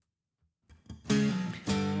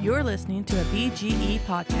You're listening to a BGE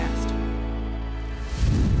podcast.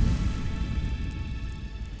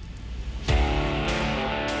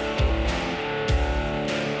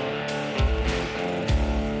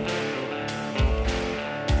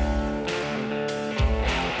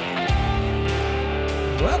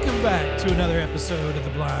 Welcome back to another episode of the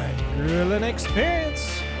Blind Grilling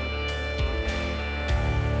Experience.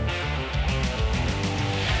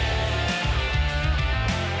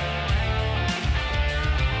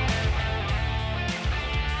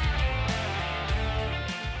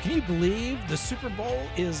 Can you believe the Super Bowl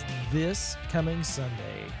is this coming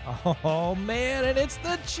Sunday? Oh man, and it's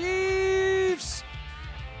the Chiefs!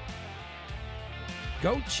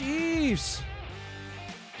 Go Chiefs!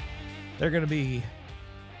 They're going to be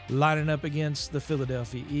lining up against the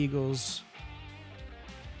Philadelphia Eagles.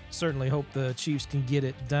 Certainly hope the Chiefs can get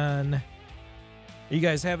it done. Are you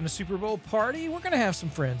guys having a Super Bowl party? We're going to have some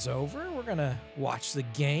friends over. We're going to watch the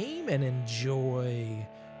game and enjoy,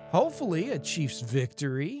 hopefully, a Chiefs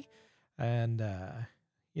victory and,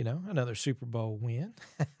 another Super Bowl win.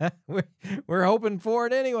 we're hoping for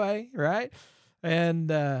it anyway, right?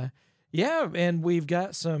 And, and we've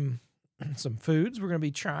got some foods we're going to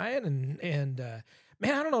be trying and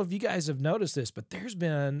man, I don't know if you guys have noticed this, but there's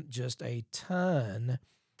been just a ton.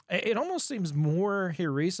 It almost seems more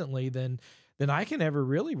here recently than I can ever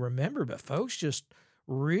really remember, but folks just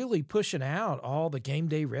really pushing out all the game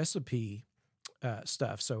day recipe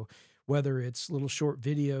stuff. So whether it's little short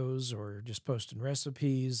videos or just posting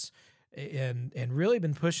recipes and really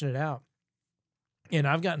been pushing it out. And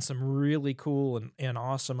I've gotten some really cool and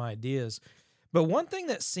awesome ideas. But one thing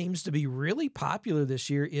that seems to be really popular this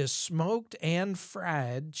year is smoked and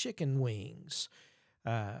fried chicken wings.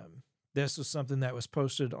 This was something that was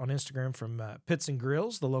posted on Instagram from Pits and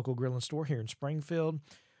Grills, the local grilling store here in Springfield.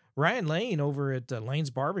 Ryan Lane over at Lane's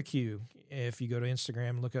Barbecue, if you go to Instagram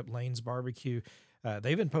and look up Lane's Barbecue,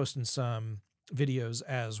 they've been posting some videos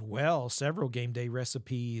as well, several game day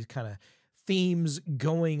recipes, kind of themes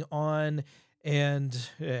going on. And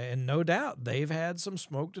no doubt they've had some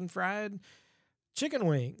smoked and fried chicken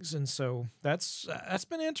wings, and so that's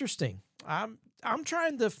been interesting. I'm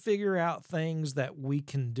trying to figure out things that we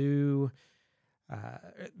can do,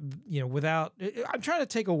 without. I'm trying to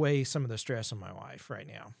take away some of the stress on my wife right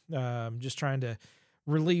now. I'm just trying to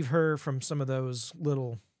relieve her from some of those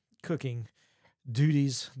little cooking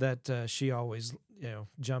duties that she always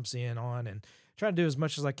jumps in on, and try to do as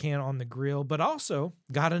much as I can on the grill. But also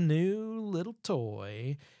got a new little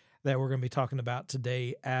toy that we're going to be talking about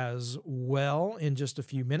today as well in just a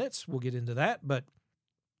few minutes. We'll get into that. But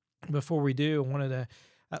before we do, I wanted to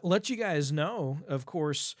let you guys know, of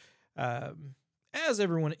course, as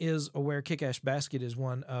everyone is aware, Kick-Ash Basket is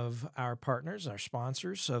one of our partners, our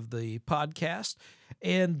sponsors of the podcast,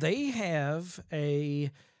 and they have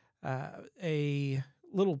a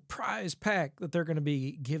little prize pack that they're going to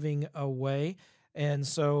be giving away. And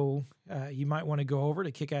so you might want to go over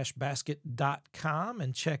to kickashbasket.com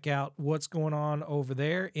and check out what's going on over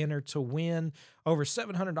there. Enter to win over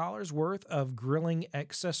 $700 worth of grilling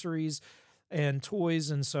accessories and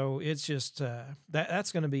toys. And so it's just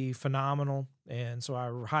that's going to be phenomenal. And so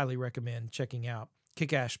I highly recommend checking out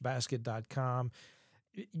kickashbasket.com.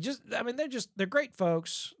 They're great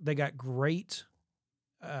folks. They got great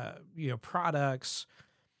products,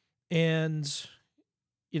 and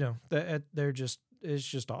it's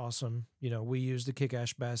just awesome. We use the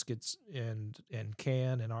Kick-Ash baskets and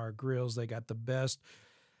can and our grills. They got the best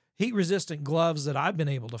heat resistant gloves that I've been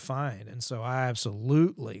able to find. And so I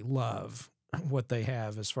absolutely love what they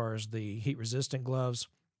have as far as the heat resistant gloves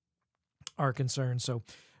are concerned. So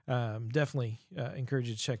definitely encourage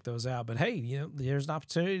you to check those out. But hey, there's an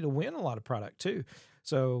opportunity to win a lot of product too.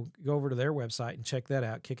 So go over to their website and check that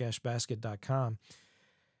out, kickashbasket.com.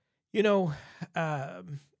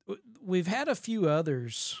 We've had a few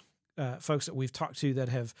others, folks that we've talked to that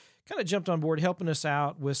have kind of jumped on board, helping us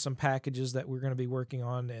out with some packages that we're going to be working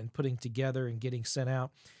on and putting together and getting sent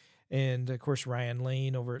out. And, of course, Ryan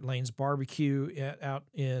Lane over at Lane's Barbecue out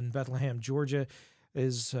in Bethlehem, Georgia,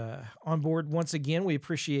 is on board once again. We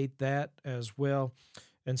appreciate that as well.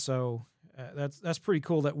 And so that's pretty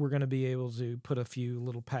cool that we're going to be able to put a few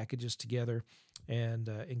little packages together and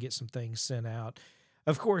get some things sent out.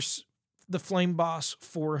 Of course, the Flame Boss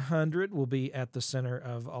 400 will be at the center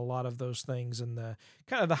of a lot of those things and the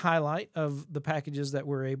kind of the highlight of the packages that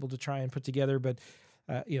we're able to try and put together. But,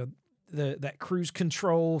 that cruise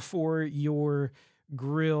control for your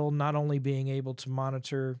grill, not only being able to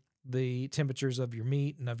monitor the temperatures of your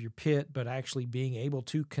meat and of your pit, but actually being able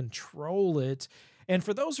to control it. And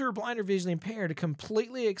for those who are blind or visually impaired,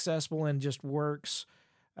 completely accessible and just works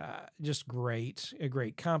just great, a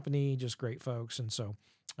great company, just great folks. And so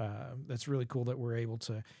that's really cool that we're able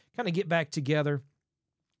to kind of get back together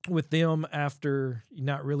with them after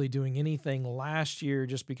not really doing anything last year,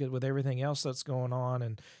 just because with everything else that's going on,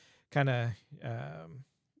 and kind of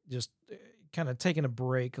just kind of taking a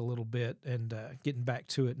break a little bit and getting back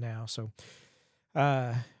to it now. So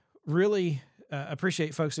really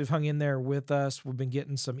appreciate folks who've hung in there with us. We've been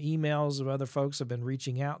getting some emails of other folks have been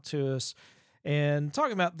reaching out to us and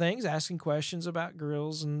talking about things, asking questions about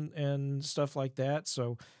grills and stuff like that.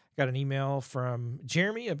 So got an email from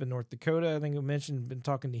Jeremy up in North Dakota. I think I mentioned, been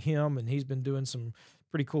talking to him, and he's been doing some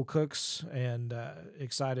pretty cool cooks, and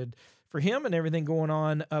excited for him and everything going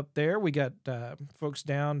on up there. We got folks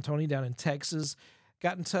Tony down in Texas,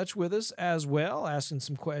 got in touch with us as well, asking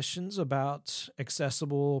some questions about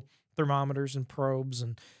accessible thermometers and probes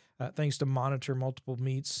and things to monitor multiple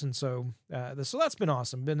meats. And so that's been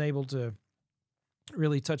awesome. Been able to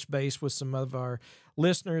really touch base with some of our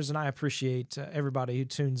listeners, and I appreciate everybody who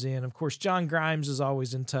tunes in. Of course, John Grimes is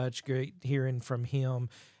always in touch. Great hearing from him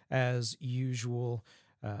as usual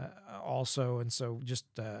also. And so just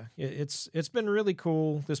it's been really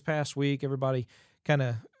cool this past week. Everybody kind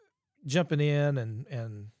of jumping in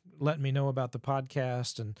and letting me know about the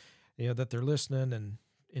podcast, and that they're listening and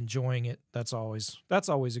enjoying it. That's always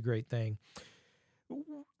a great thing.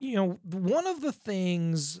 One of the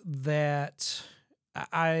things that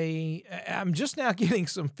I'm just now getting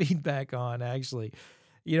some feedback on, actually.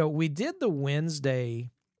 We did the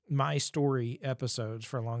Wednesday My Story episodes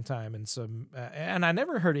for a long time, and I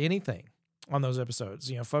never heard anything on those episodes.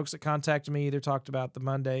 Folks that contacted me either talked about the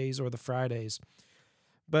Mondays or the Fridays.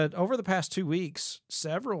 But over the past 2 weeks,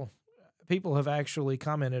 several people have actually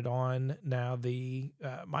commented on now the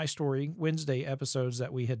My Story Wednesday episodes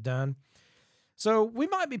that we had done. So we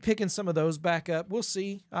might be picking some of those back up. We'll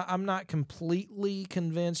see. I'm not completely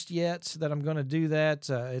convinced yet that I'm going to do that.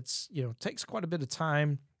 It's takes quite a bit of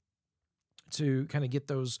time to kind of get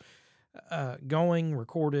those going,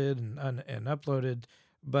 recorded, and uploaded.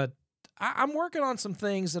 But I'm working on some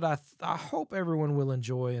things that I hope everyone will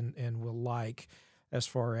enjoy and will like as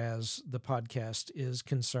far as the podcast is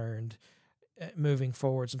concerned moving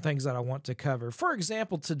forward. Some things that I want to cover. For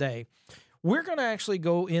example, today, we're going to actually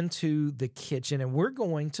go into the kitchen, and we're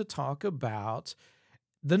going to talk about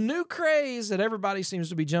the new craze that everybody seems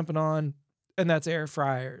to be jumping on, and that's air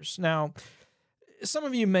fryers. Now, some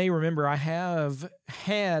of you may remember I have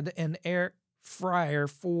had an air fryer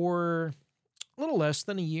for a little less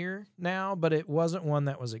than a year now, but it wasn't one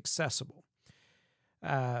that was accessible.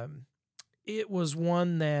 It was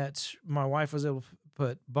one that my wife was able to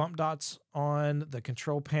put bump dots on the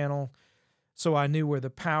control panel, so I knew where the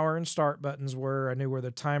power and start buttons were. I knew where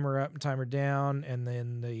the timer up and timer down, and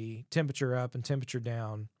then the temperature up and temperature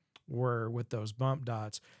down were with those bump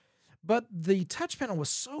dots. But the touch panel was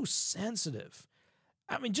so sensitive.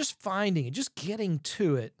 I mean, just finding it, just getting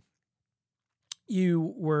to it,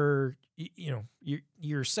 you're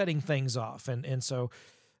setting things off. And so,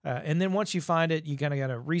 and then once you find it, you kind of got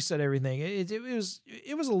to reset everything. It was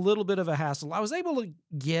a little bit of a hassle. I was able to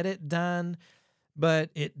get it done, but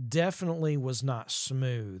it definitely was not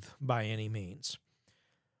smooth by any means.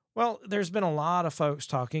 Well, there's been a lot of folks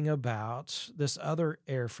talking about this other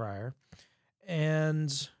air fryer,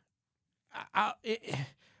 and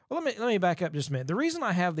let me back up just a minute. The reason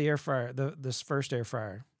I have the air fryer, this first air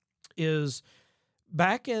fryer, is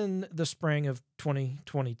back in the spring of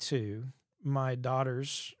 2022, my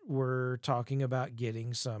daughters were talking about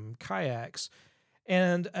getting some kayaks.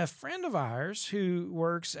 And a friend of ours who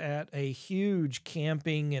works at a huge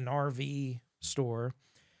camping and RV store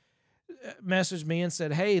messaged me and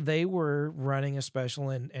said, hey, they were running a special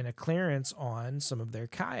and a clearance on some of their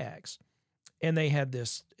kayaks. And they had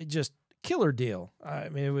this just killer deal. I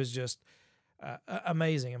mean, it was just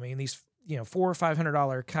amazing. I mean, these, $400 or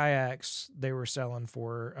 $500 kayaks, they were selling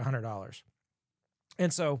for $100.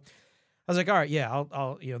 And so I was like, all right, yeah,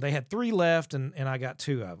 I'll they had 3 left and I got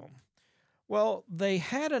 2 of them. Well, they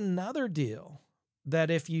had another deal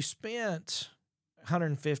that if you spent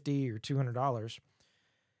 $150 or $200,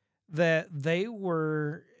 that they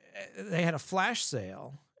had a flash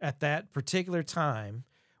sale at that particular time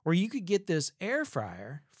where you could get this air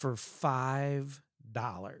fryer for $5.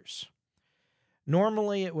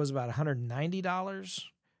 Normally it was about $190,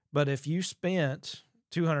 but if you spent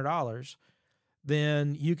 $200,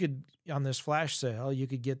 then you could, on this flash sale, you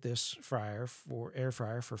could get this air fryer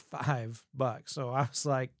for $5. So I was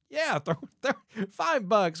like, yeah, throw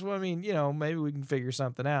 $5. Well, I mean, maybe we can figure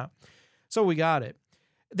something out. So we got it.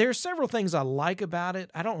 There's several things I like about it.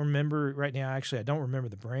 I don't remember right now. Actually, I don't remember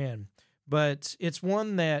the brand, but it's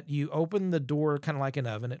one that you open the door kind of like an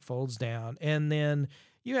oven. It folds down, and then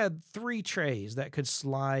you had 3 trays that could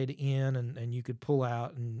slide in and you could pull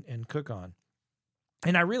out and cook on.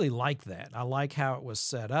 And I really like that. I like how it was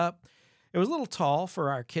set up. It was a little tall for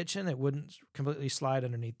our kitchen. It wouldn't completely slide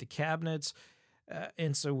underneath the cabinets.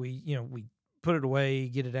 And so we put it away,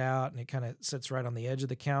 get it out, and it kind of sits right on the edge of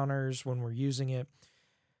the counters when we're using it.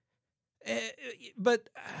 But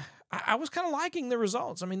I was kind of liking the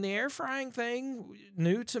results. I mean, the air frying thing,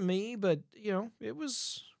 new to me, but it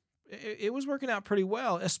was working out pretty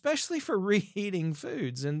well, especially for reheating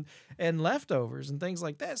foods and leftovers and things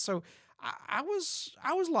like that. So I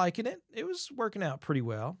was liking it. It was working out pretty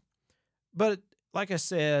well. But like I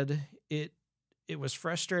said, it was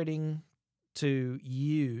frustrating to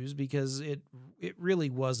use because it really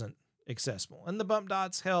wasn't accessible. And the bump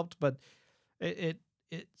dots helped, but it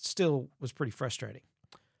still was pretty frustrating.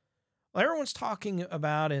 Well, everyone's talking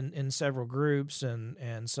about in several groups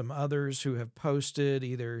and some others who have posted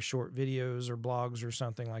either short videos or blogs or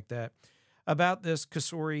something like that about this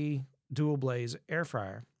Cosori dual blaze air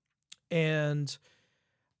fryer. And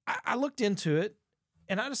I looked into it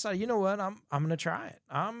and I decided, you know what, I'm going to try it.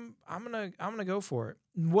 I'm going to go for it.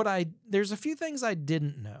 There's a few things I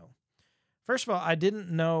didn't know. First of all, I didn't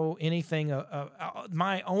know anything.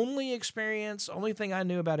 My only thing I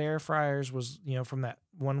knew about air fryers was, from that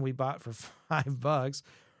one we bought for $5,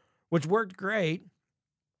 which worked great.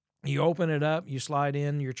 You open it up, you slide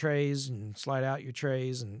in your trays and slide out your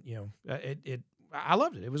trays, and I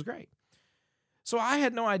loved it. It was great. So I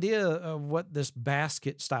had no idea of what this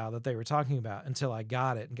basket style that they were talking about until I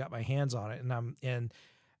got it and got my hands on it. And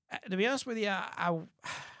to be honest with you, I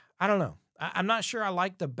don't know. I'm not sure I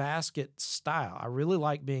like the basket style. I really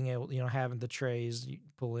like being able, having the trays, you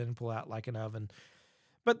pull in and pull out like an oven.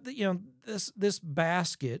 But this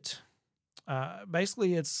basket,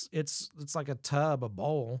 basically it's like a tub, a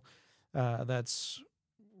bowl that's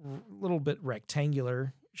a little bit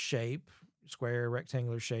rectangular shape, square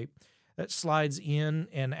rectangular shape that slides in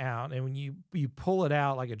and out. And when you pull it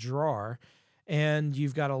out like a drawer, and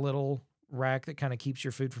you've got a little rack that kind of keeps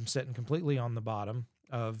your food from sitting completely on the bottom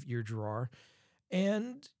of your drawer,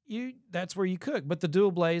 and that's where you cook. But the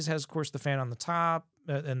dual blaze has, of course, the fan on the top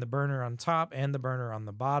and the burner on top and the burner on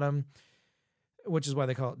the bottom, which is why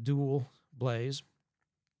they call it dual blaze.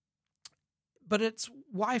 But it's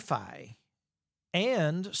Wi-Fi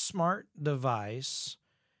and smart device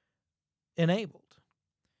enabled.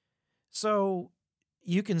 So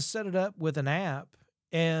you can set it up with an app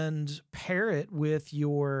and pair it with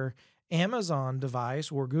your Amazon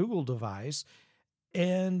device or Google device,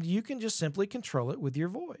 and you can just simply control it with your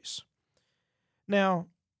voice. Now,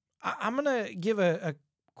 I'm going to give a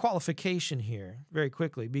qualification here very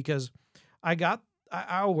quickly, because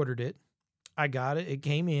I ordered it. I got it. It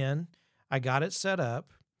came in. I got it set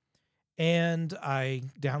up, and I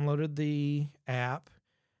downloaded the app,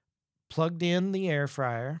 plugged in the air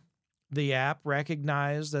fryer. The app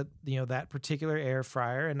recognized that, that particular air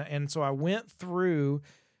fryer. And so I went through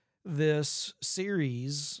this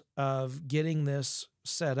series of getting this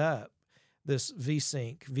set up, this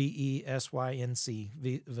VSync, VESYNC,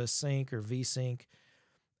 VSync or VSync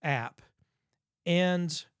app.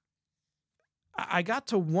 And I got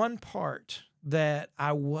to one part that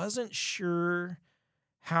I wasn't sure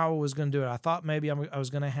how I was going to do it. I thought maybe I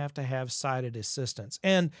was going to have sighted assistance.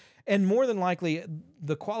 And more than likely,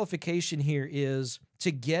 the qualification here is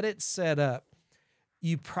to get it set up,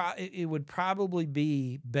 it would probably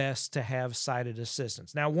be best to have sighted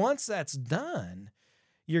assistance. Now, once that's done,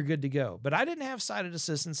 you're good to go. But I didn't have sighted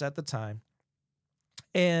assistance at the time.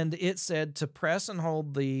 And it said to press and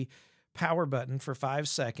hold the power button for 5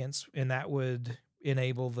 seconds, and that would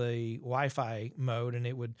enable the Wi-Fi mode, and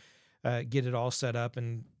it would get it all set up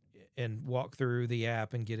and walk through the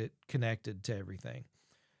app and get it connected to everything.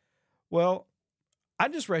 Well, I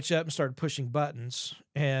just reached up and started pushing buttons,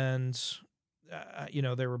 and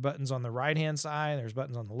there were buttons on the right-hand side, there's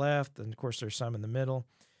buttons on the left, and of course there's some in the middle.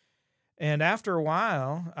 And after a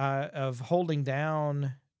while of holding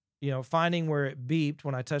down, finding where it beeped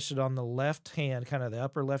when I touched it on the left hand, kind of the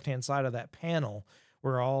upper left-hand side of that panel,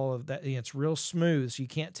 where all of that, it's real smooth, so you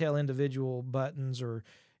can't tell individual buttons or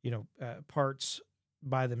parts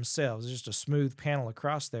by themselves. It's just a smooth panel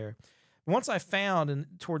across there. Once I found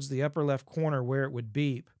towards the upper left corner where it would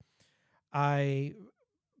beep, I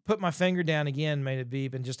put my finger down again, made it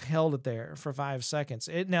beep, and just held it there for 5 seconds.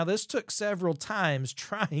 Now, this took several times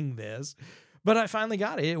trying this, but I finally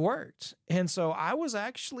got it. It worked. And so I was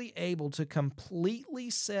actually able to completely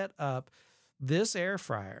set up this air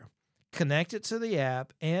fryer, connect it to the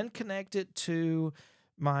app, and connect it to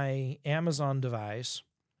my Amazon device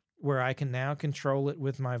where I can now control it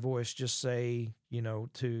with my voice. Just say,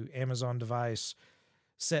 to Amazon device,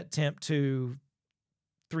 set temp to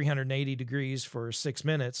 380 degrees for 6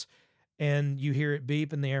 minutes, and you hear it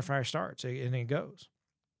beep and the air fryer starts and it goes.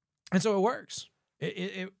 And so it works.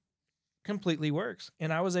 It completely works.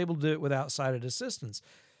 And I was able to do it without sighted assistance.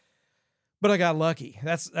 But I got lucky.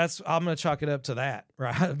 That's I'm going to chalk it up to that,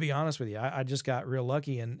 right? To be honest with you, I just got real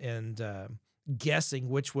lucky and guessing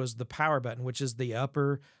which was the power button, which is the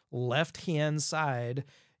upper left-hand side.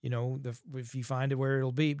 If you find it where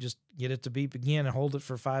it'll beep, just get it to beep again and hold it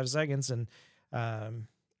for 5 seconds. And,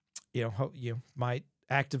 you might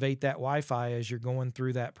activate that Wi-Fi as you're going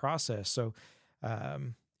through that process. So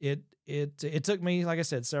it took me, like I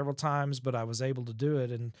said, several times, but I was able to do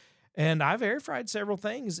it. And I've air fried several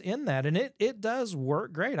things in that, and it does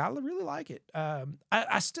work great. I really like it.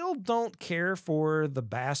 I still don't care for the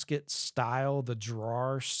basket style, the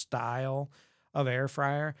drawer style of air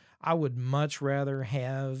fryer. I would much rather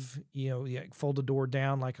have, fold the door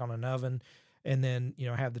down like on an oven, and then,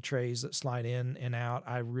 have the trays that slide in and out.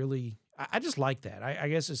 I just like that. I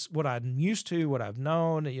guess it's what I'm used to, what I've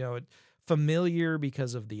known, familiar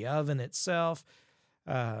because of the oven itself.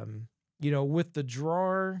 With the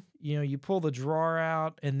drawer, you pull the drawer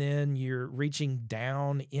out and then you're reaching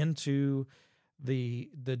down into the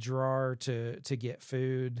drawer to get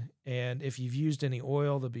food. And if you've used any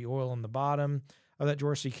oil, there'll be oil on the bottom of that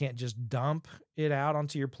drawer, so you can't just dump it out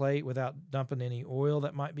onto your plate without dumping any oil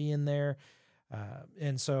that might be in there.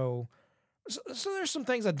 And so there's some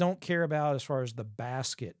things I don't care about as far as the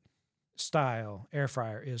basket style air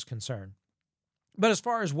fryer is concerned. But as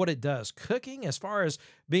far as what it does, cooking, as far as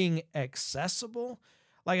being accessible,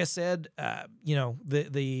 like I said,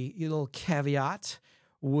 the little caveat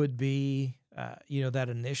would be, that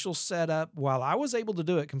initial setup. While I was able to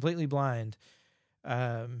do it completely blind,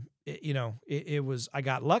 it was, I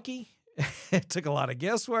got lucky. It took a lot of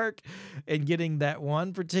guesswork in getting that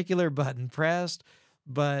one particular button pressed,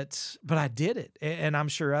 but I did it, and I'm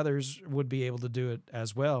sure others would be able to do it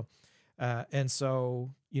as well. And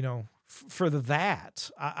so, for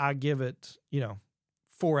that, I give it,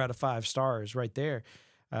 4 out of 5 stars right there.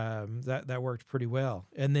 That worked pretty well.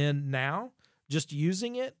 And then now just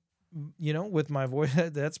using it, with my voice,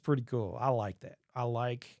 that's pretty cool. I like that. I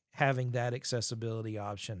like having that accessibility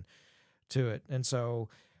option to it. And so,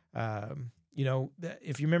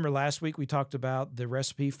 if you remember last week, we talked about the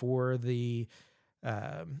recipe for the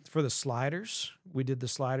sliders. We did the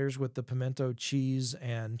sliders with the pimento cheese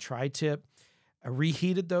and tri-tip. I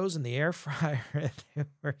reheated those in the air fryer, and they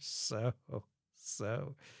were so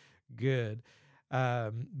good.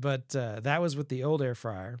 But that was with the old air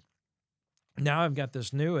fryer. Now I've got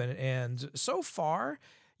this new one, and so far,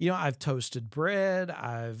 I've toasted bread.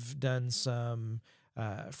 I've done some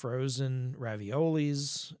frozen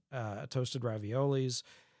raviolis, toasted raviolis,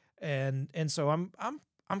 and so I'm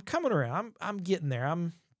coming around. I'm getting there.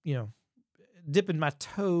 I'm dipping my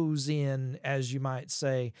toes in, as you might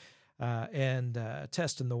say, and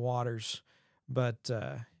testing the waters. But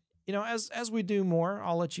as we do more,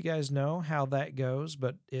 I'll let you guys know how that goes.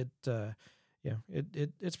 But it's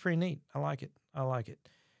pretty neat. I like it.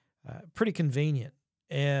 Pretty convenient.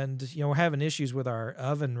 And we're having issues with our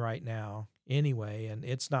oven right now anyway, and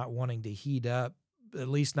it's not wanting to heat up, at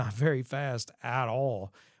least not very fast at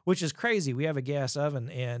all, which is crazy. We have a gas oven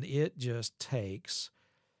and it just takes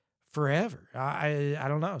forever. I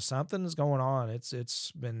don't know. Something is going on.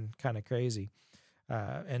 It's been kind of crazy.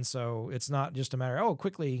 And so it's not just a matter of,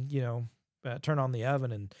 quickly, turn on the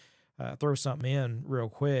oven and throw something in real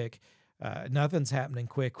quick. Nothing's happening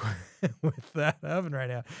quick with that oven right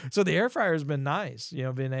now. So the air fryer has been nice,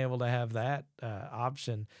 being able to have that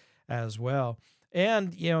option as well.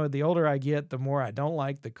 And, the older I get, the more I don't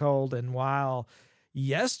like the cold. And while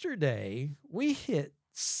yesterday we hit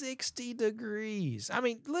 60 degrees, I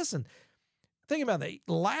mean, listen, think about that.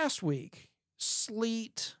 Last week,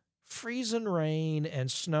 sleet, freezing rain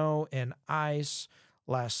and snow and ice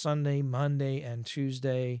last Sunday, Monday, and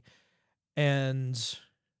Tuesday. And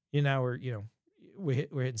we're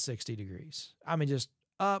hitting 60 degrees. I mean, just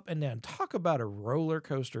up and down. Talk about a roller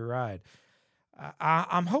coaster ride.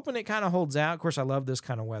 I'm hoping it kind of holds out. Of course, I love this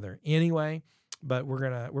kind of weather anyway, but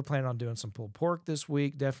we're planning on doing some pulled pork this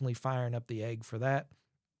week. Definitely firing up the egg for that.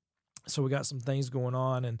 So we got some things going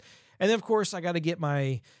on, and then of course I got to get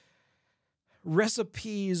my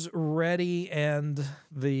recipes ready and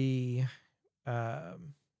the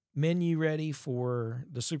menu ready for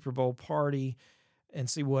the Super Bowl party, and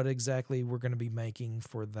see what exactly we're going to be making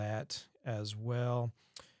for that as well.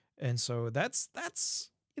 And so that's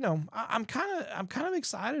I'm kind of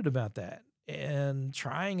excited about that and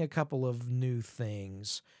trying a couple of new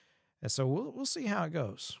things And so we'll see how it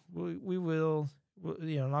goes. We will,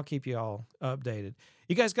 and I'll keep you all updated.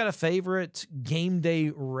 You guys got a favorite game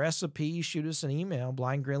day recipe? Shoot us an email,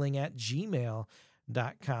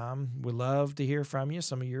 blindgrilling@gmail.com. We love to hear from you,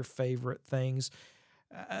 some of your favorite things.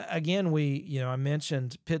 Again, I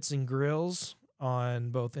mentioned Pits and Grills on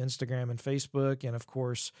both Instagram and Facebook, and of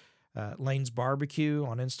course, Lane's Barbecue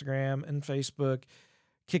on Instagram and Facebook.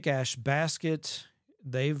 Kick-Ash Basket,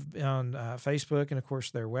 they've on Facebook and, of course,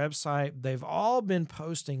 their website. They've all been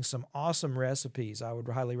posting some awesome recipes I would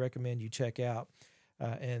highly recommend you check out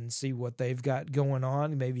and see what they've got going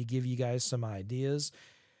on, maybe give you guys some ideas.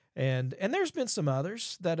 And there's been some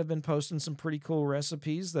others that have been posting some pretty cool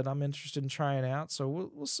recipes that I'm interested in trying out. So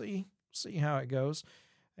we'll see how it goes.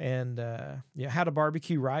 And How to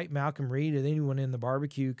Barbecue Right, Malcolm Reed. If anyone in the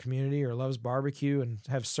barbecue community or loves barbecue and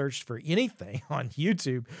have searched for anything on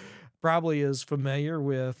YouTube, probably is familiar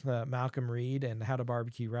with Malcolm Reed and How to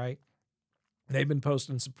Barbecue Right. They've been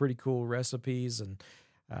posting some pretty cool recipes and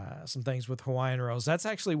some things with Hawaiian rolls. That's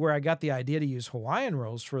actually where I got the idea to use Hawaiian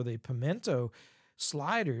rolls for the pimento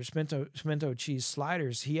sliders, pimento cheese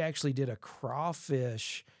sliders. He actually did a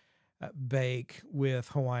crawfish bake with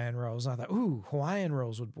Hawaiian rolls. And I thought, Hawaiian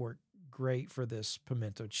rolls would work great for this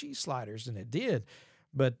pimento cheese sliders, and it did.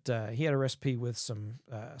 But he had a recipe with some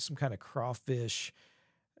kind of crawfish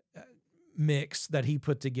mix that he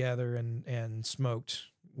put together and smoked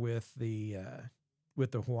with the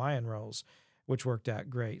Hawaiian rolls, which worked out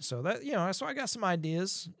great. So so I got some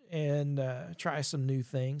ideas and try some new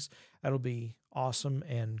things. That'll be awesome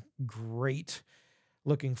and great.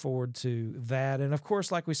 Looking forward to that. And of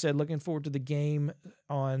course, like we said, looking forward to the game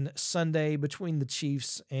on Sunday between the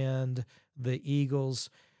Chiefs and the Eagles.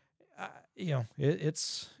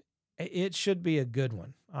 It should be a good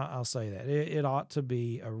one. I'll say that. It ought to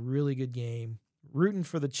be a really good game. Rooting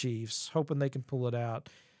for the Chiefs, hoping they can pull it out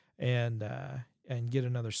and get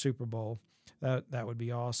another Super Bowl. That would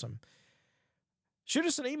be awesome. Shoot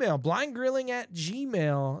us an email,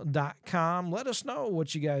 blindgrilling@gmail.com. Let us know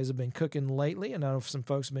what you guys have been cooking lately. I know some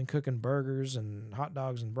folks have been cooking burgers and hot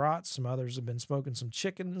dogs and brats. Some others have been smoking some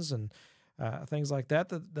chickens and things like that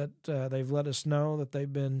they've let us know that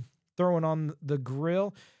they've been throwing on the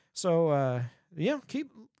grill. So,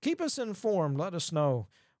 keep us informed. Let us know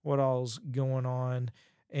what all's going on.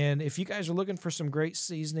 And if you guys are looking for some great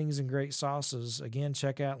seasonings and great sauces, again,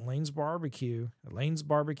 check out Lane's Barbecue,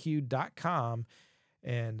 lanesbarbecue.com.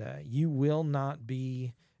 And you will not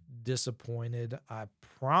be disappointed. I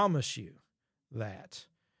promise you that.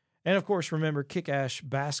 And, of course, remember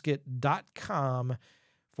kickashbasket.com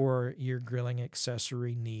for your grilling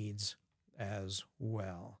accessory needs as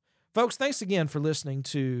well. Folks, thanks again for listening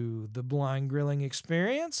to the Blind Grilling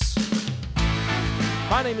Experience.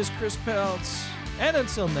 My name is Chris Peltz. And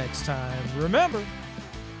until next time, remember,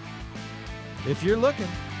 if you're looking,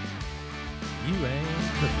 you ain't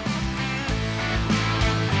cooking.